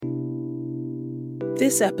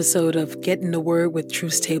This episode of Get in the Word with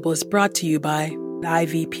Truth Table is brought to you by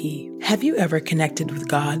IVP. Have you ever connected with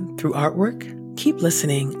God through artwork? Keep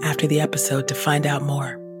listening after the episode to find out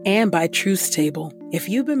more. And by Truth Table. If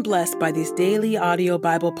you've been blessed by these daily audio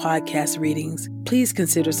Bible podcast readings, please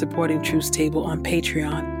consider supporting Truth Table on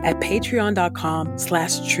Patreon at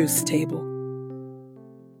patreon.com/truthstable.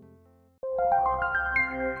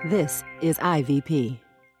 This is IVP.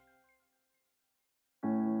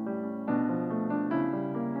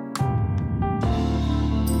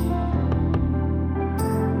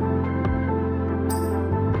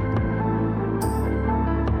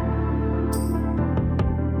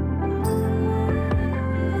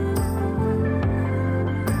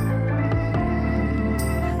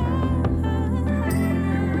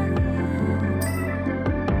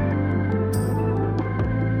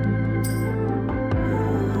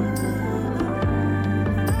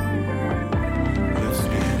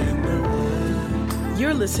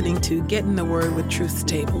 You're listening to Get in the Word with Truth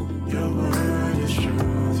Table. Your word is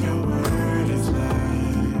truth, your word is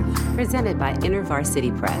life. Presented by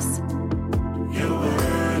InterVarsity Press. Your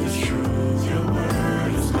word is truth, your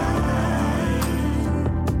word is life.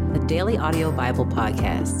 The daily audio Bible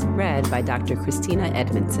podcast, read by Dr. Christina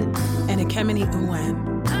Edmondson. And Ekemini Uwan.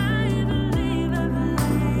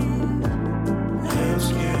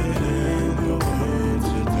 Let's get in the word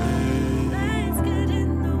today.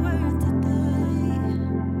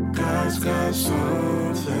 God's got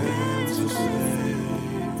something to say.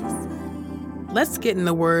 Let's get in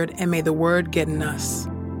the Word, and may the Word get in us.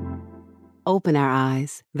 Open our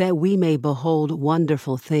eyes that we may behold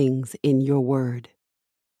wonderful things in your word.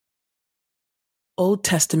 Old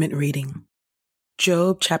Testament reading.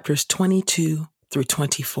 Job chapters 22 through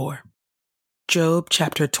 24. Job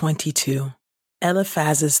chapter 22.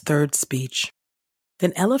 Eliphaz's third speech.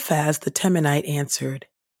 Then Eliphaz the Temanite answered,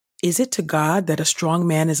 "Is it to God that a strong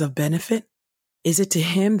man is of benefit? Is it to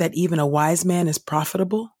him that even a wise man is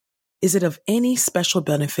profitable? Is it of any special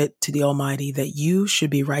benefit to the Almighty that you should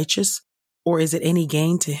be righteous? Or is it any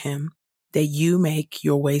gain to him that you make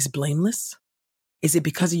your ways blameless? Is it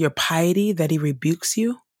because of your piety that he rebukes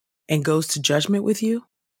you and goes to judgment with you?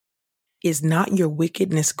 Is not your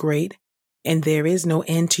wickedness great, and there is no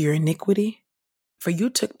end to your iniquity? For you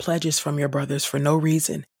took pledges from your brothers for no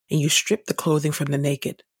reason, and you stripped the clothing from the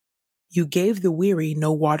naked. You gave the weary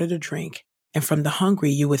no water to drink, and from the hungry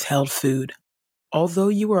you withheld food. Although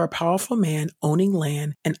you were a powerful man owning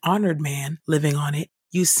land, an honored man living on it,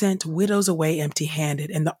 you sent widows away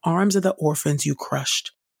empty-handed, and the arms of the orphans you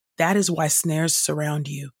crushed. That is why snares surround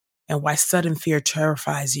you, and why sudden fear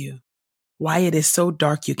terrifies you, why it is so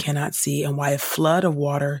dark you cannot see, and why a flood of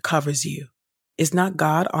water covers you. Is not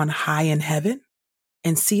God on high in heaven?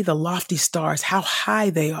 And see the lofty stars, how high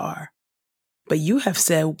they are. But you have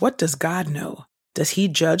said, what does God know? Does he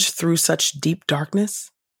judge through such deep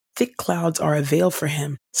darkness? Thick clouds are a veil for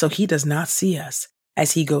him, so he does not see us,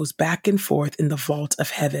 as he goes back and forth in the vault of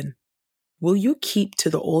heaven. Will you keep to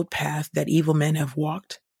the old path that evil men have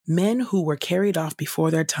walked, men who were carried off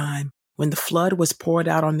before their time when the flood was poured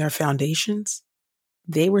out on their foundations?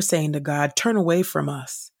 They were saying to God, turn away from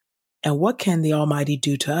us, and what can the Almighty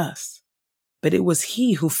do to us? But it was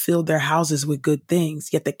he who filled their houses with good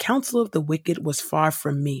things, yet the counsel of the wicked was far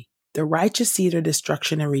from me. The righteous see their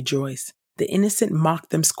destruction and rejoice. The innocent mock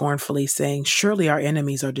them scornfully, saying, surely our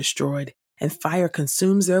enemies are destroyed, and fire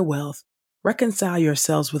consumes their wealth. Reconcile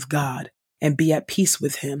yourselves with God, and be at peace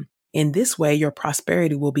with him. In this way your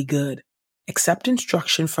prosperity will be good. Accept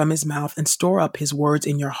instruction from his mouth, and store up his words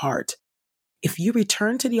in your heart. If you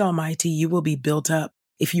return to the Almighty, you will be built up.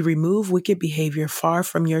 If you remove wicked behavior far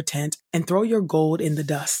from your tent, and throw your gold in the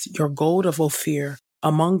dust, your gold of Ophir,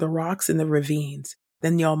 among the rocks in the ravines,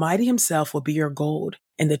 then the Almighty himself will be your gold,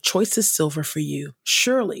 and the choicest silver for you.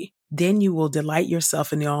 Surely, then you will delight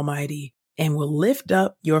yourself in the Almighty, and will lift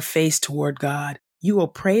up your face toward God. You will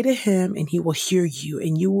pray to him, and he will hear you,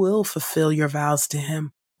 and you will fulfill your vows to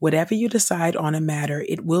him. Whatever you decide on a matter,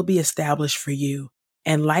 it will be established for you,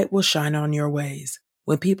 and light will shine on your ways.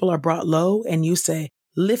 When people are brought low, and you say,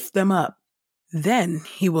 lift them up, then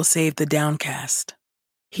he will save the downcast.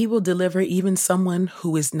 He will deliver even someone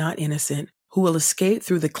who is not innocent, who will escape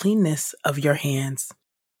through the cleanness of your hands.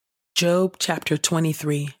 Job chapter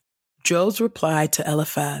 23. Job's reply to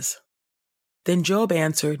Eliphaz. Then Job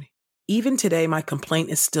answered, even today my complaint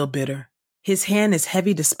is still bitter. His hand is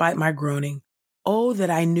heavy despite my groaning. Oh, that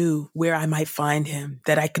I knew where I might find him,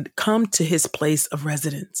 that I could come to his place of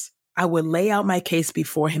residence. I would lay out my case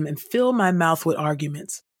before him and fill my mouth with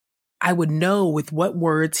arguments. I would know with what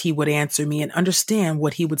words he would answer me and understand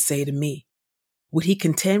what he would say to me. Would he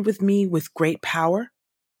contend with me with great power?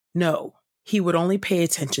 No, He would only pay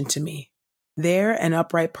attention to me. There, an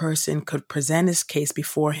upright person could present his case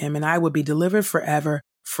before him, and I would be delivered forever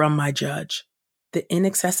from my judge. The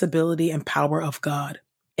inaccessibility and power of God.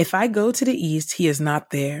 If I go to the east, he is not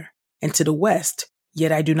there, and to the west,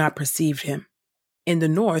 yet I do not perceive him. In the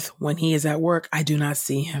north, when he is at work, I do not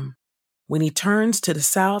see him. When he turns to the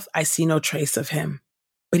south, I see no trace of him.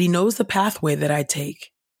 But he knows the pathway that I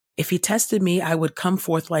take. If he tested me, I would come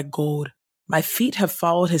forth like gold. My feet have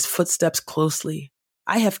followed his footsteps closely.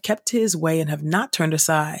 I have kept to his way and have not turned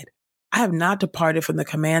aside. I have not departed from the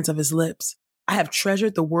commands of his lips. I have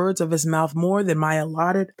treasured the words of his mouth more than my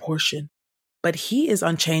allotted portion. But he is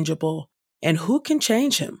unchangeable, and who can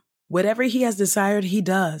change him? Whatever he has desired, he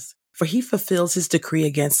does, for he fulfills his decree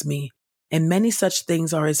against me, and many such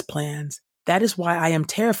things are his plans. That is why I am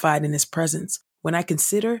terrified in his presence. When I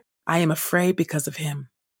consider, I am afraid because of him.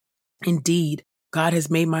 Indeed, God has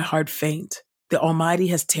made my heart faint. The Almighty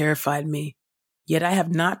has terrified me. Yet I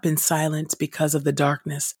have not been silent because of the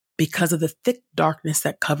darkness, because of the thick darkness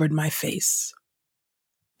that covered my face.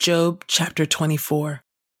 Job chapter 24.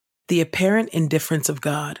 The apparent indifference of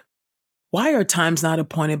God. Why are times not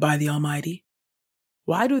appointed by the Almighty?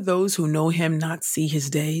 Why do those who know him not see his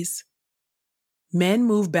days? Men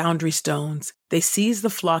move boundary stones. They seize the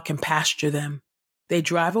flock and pasture them. They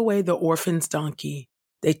drive away the orphan's donkey.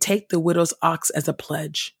 They take the widow's ox as a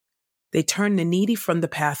pledge. They turn the needy from the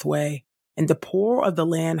pathway, and the poor of the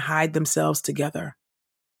land hide themselves together.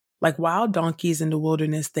 Like wild donkeys in the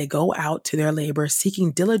wilderness, they go out to their labor,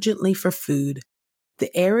 seeking diligently for food.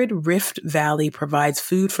 The arid Rift Valley provides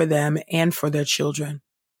food for them and for their children.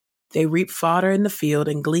 They reap fodder in the field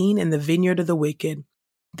and glean in the vineyard of the wicked.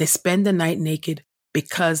 They spend the night naked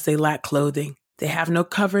because they lack clothing. They have no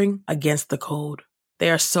covering against the cold. They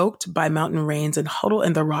are soaked by mountain rains and huddle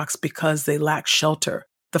in the rocks because they lack shelter.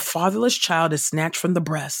 The fatherless child is snatched from the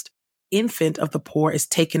breast. Infant of the poor is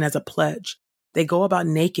taken as a pledge. They go about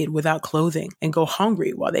naked without clothing and go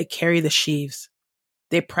hungry while they carry the sheaves.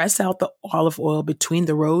 They press out the olive oil between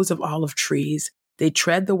the rows of olive trees. They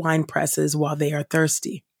tread the wine presses while they are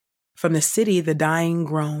thirsty. From the city, the dying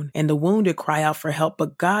groan and the wounded cry out for help,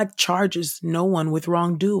 but God charges no one with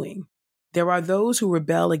wrongdoing. There are those who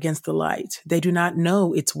rebel against the light. They do not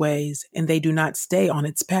know its ways, and they do not stay on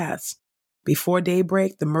its paths. Before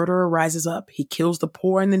daybreak, the murderer rises up. He kills the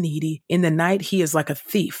poor and the needy. In the night, he is like a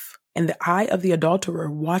thief. And the eye of the adulterer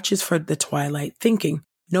watches for the twilight, thinking,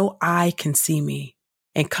 no eye can see me,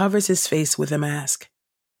 and covers his face with a mask.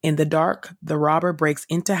 In the dark, the robber breaks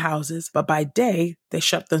into houses, but by day, they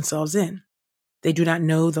shut themselves in. They do not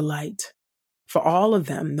know the light. For all of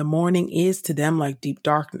them, the morning is to them like deep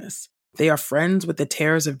darkness. They are friends with the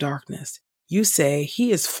terrors of darkness. You say,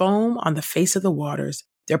 he is foam on the face of the waters.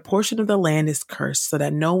 Their portion of the land is cursed, so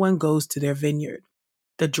that no one goes to their vineyard.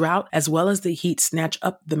 The drought as well as the heat snatch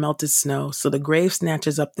up the melted snow, so the grave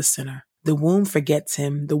snatches up the sinner. The womb forgets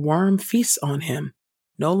him, the worm feasts on him.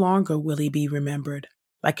 No longer will he be remembered.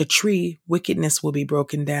 Like a tree, wickedness will be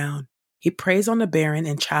broken down. He preys on the barren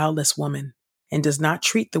and childless woman, and does not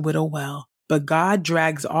treat the widow well. But God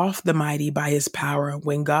drags off the mighty by his power.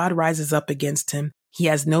 When God rises up against him, he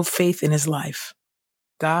has no faith in his life.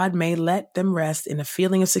 God may let them rest in a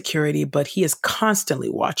feeling of security, but he is constantly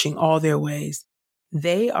watching all their ways.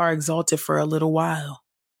 They are exalted for a little while,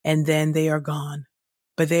 and then they are gone.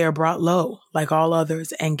 But they are brought low, like all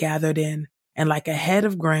others, and gathered in, and like a head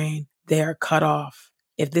of grain, they are cut off.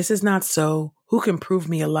 If this is not so, who can prove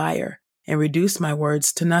me a liar and reduce my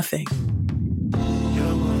words to nothing?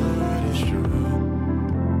 Your word is true.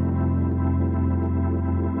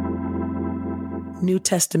 New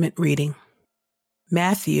Testament reading.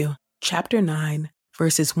 Matthew chapter 9,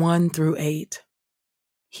 verses 1 through 8.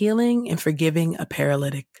 Healing and forgiving a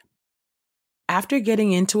paralytic. After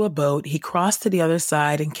getting into a boat, he crossed to the other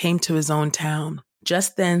side and came to his own town.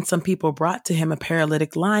 Just then, some people brought to him a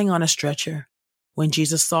paralytic lying on a stretcher. When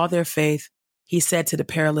Jesus saw their faith, he said to the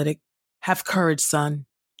paralytic, "Have courage, son.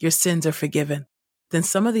 Your sins are forgiven." Then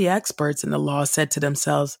some of the experts in the law said to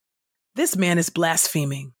themselves, "This man is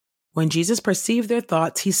blaspheming." When Jesus perceived their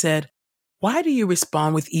thoughts, he said, "Why do you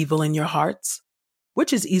respond with evil in your hearts?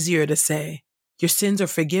 Which is easier to say, 'Your sins are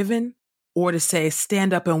forgiven,' or to say,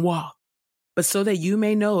 'Stand up and walk'? But so that you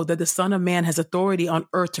may know that the Son of Man has authority on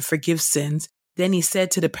earth to forgive sins." Then he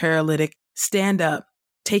said to the paralytic, "Stand up,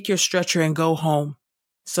 take your stretcher and go home."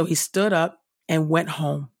 So he stood up and went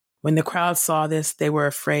home. When the crowd saw this, they were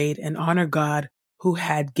afraid and honored God who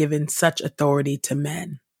had given such authority to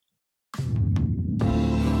men.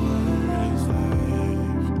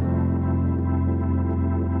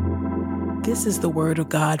 This is the word of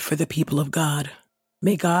God for the people of God.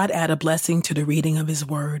 May God add a blessing to the reading of his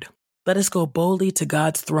word. Let us go boldly to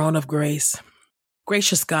God's throne of grace.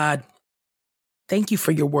 Gracious God, thank you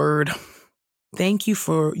for your word. Thank you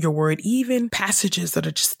for your word, even passages that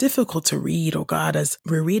are just difficult to read, oh God, as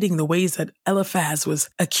we're reading the ways that Eliphaz was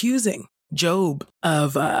accusing Job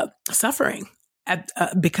of suffering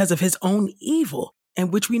because of his own evil,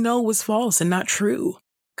 and which we know was false and not true.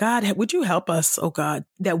 God, would you help us, oh God,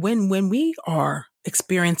 that when we are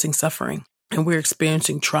experiencing suffering and we're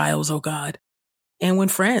experiencing trials, oh God, and when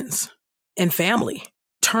friends and family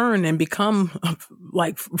turn and become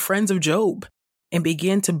like friends of Job and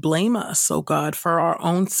begin to blame us, oh God, for our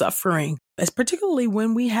own suffering, as particularly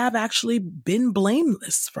when we have actually been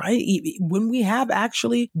blameless, right? When we have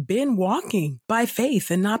actually been walking by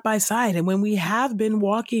faith and not by sight, and when we have been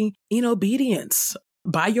walking in obedience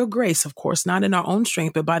by your grace, of course, not in our own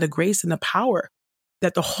strength, but by the grace and the power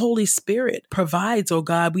that the Holy Spirit provides, oh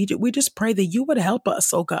God, we just pray that you would help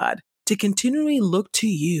us, oh God, to continually look to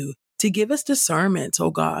you, to give us discernment, oh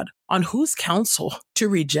God, on whose counsel to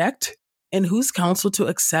reject and whose counsel to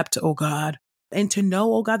accept, oh God, and to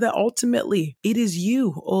know, oh God, that ultimately it is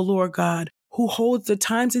you, oh Lord God, who holds the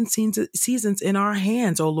times and seasons in our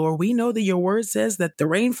hands, oh Lord. We know that your word says that the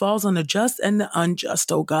rain falls on the just and the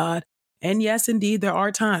unjust, oh God. And yes, indeed, there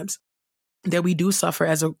are times that we do suffer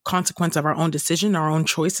as a consequence of our own decision, our own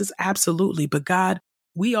choices, absolutely. But God,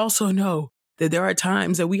 we also know that there are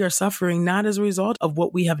times that we are suffering not as a result of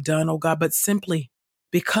what we have done, oh God, but simply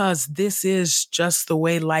because this is just the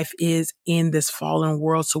way life is in this fallen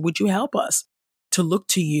world. So would you help us to look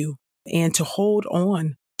to you and to hold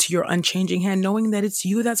on to your unchanging hand, knowing that it's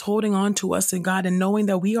you that's holding on to us, and God, and knowing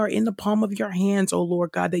that we are in the palm of your hands, oh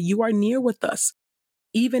Lord God, that you are near with us,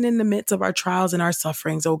 even in the midst of our trials and our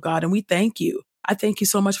sufferings, oh God. And we thank you. I thank you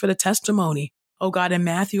so much for the testimony, oh God, in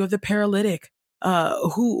Matthew of the paralytic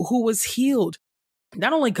who was healed,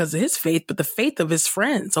 not only because of his faith, but the faith of his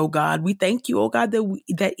friends, oh God. We thank you, oh God,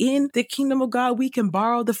 that in the kingdom of God, we can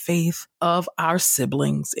borrow the faith of our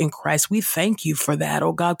siblings in Christ. We thank you for that,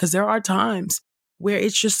 oh God, because there are times where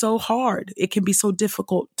it's just so hard. It can be so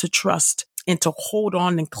difficult to trust and to hold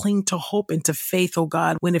on and cling to hope and to faith, oh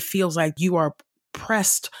God, when it feels like you are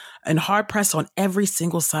pressed and hard pressed on every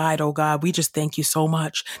single side, oh God. We just thank you so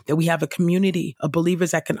much that we have a community of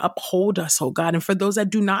believers that can uphold us, oh God. And for those that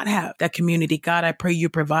do not have that community, God, I pray you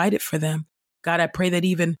provide it for them. God, I pray that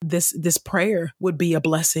even this prayer would be a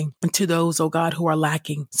blessing to those, oh God, who are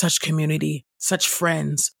lacking such community, such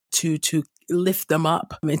friends to lift them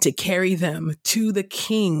up and to carry them to the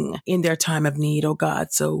King in their time of need, oh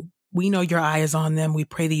God. So we know your eye is on them. We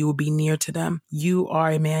pray that you will be near to them. You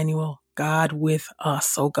are Emmanuel, God with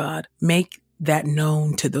us, oh God. Make that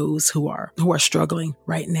known to those who are struggling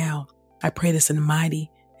right now. I pray this in the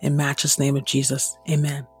mighty and matchless name of Jesus.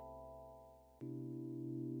 Amen.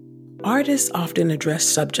 Artists often address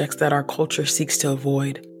subjects that our culture seeks to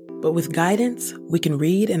avoid, but with guidance, we can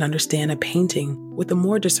read and understand a painting with a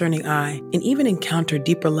more discerning eye and even encounter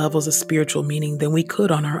deeper levels of spiritual meaning than we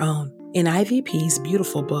could on our own. In IVP's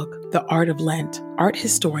beautiful book, The Art of Lent, art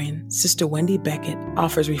historian Sister Wendy Beckett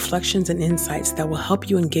offers reflections and insights that will help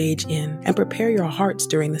you engage in and prepare your hearts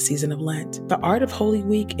during the season of Lent. The Art of Holy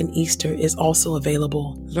Week and Easter is also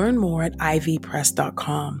available. Learn more at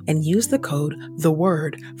ivpress.com and use the code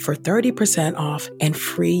THEWORD for 30% off and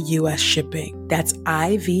free U.S. shipping. That's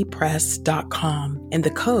ivpress.com and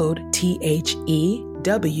the code THEWORD.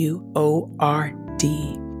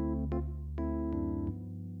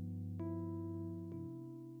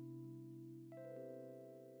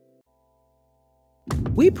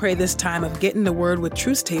 We pray this time of Getting the Word with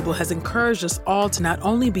Truth Table has encouraged us all to not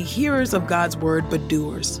only be hearers of God's Word, but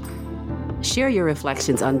doers. Share your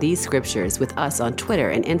reflections on these scriptures with us on Twitter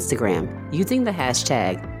and Instagram using the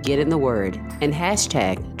hashtag #GetInTheWord and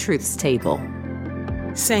hashtag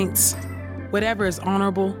 #TruthsTable. Saints, whatever is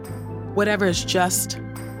honorable, whatever is just,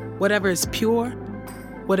 whatever is pure,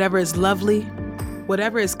 whatever is lovely,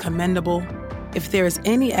 whatever is commendable, if there is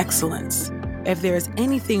any excellence, if there is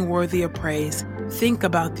anything worthy of praise, think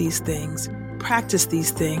about these things, practice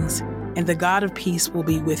these things, and the God of peace will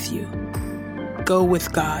be with you. Go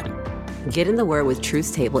with God. Get in the Word with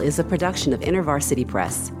Truth Table is a production of InterVarsity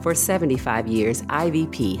Press. For 75 years,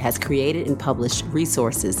 IVP has created and published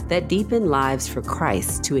resources that deepen lives for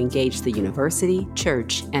Christ to engage the university,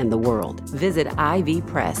 church, and the world. Visit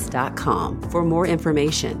ivpress.com for more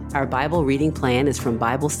information. Our Bible reading plan is from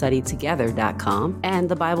BibleStudyTogether.com, and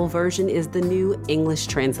the Bible version is the New English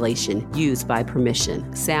translation used by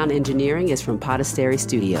permission. Sound engineering is from Podastery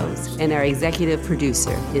Studios, and our executive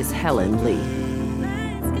producer is Helen Lee.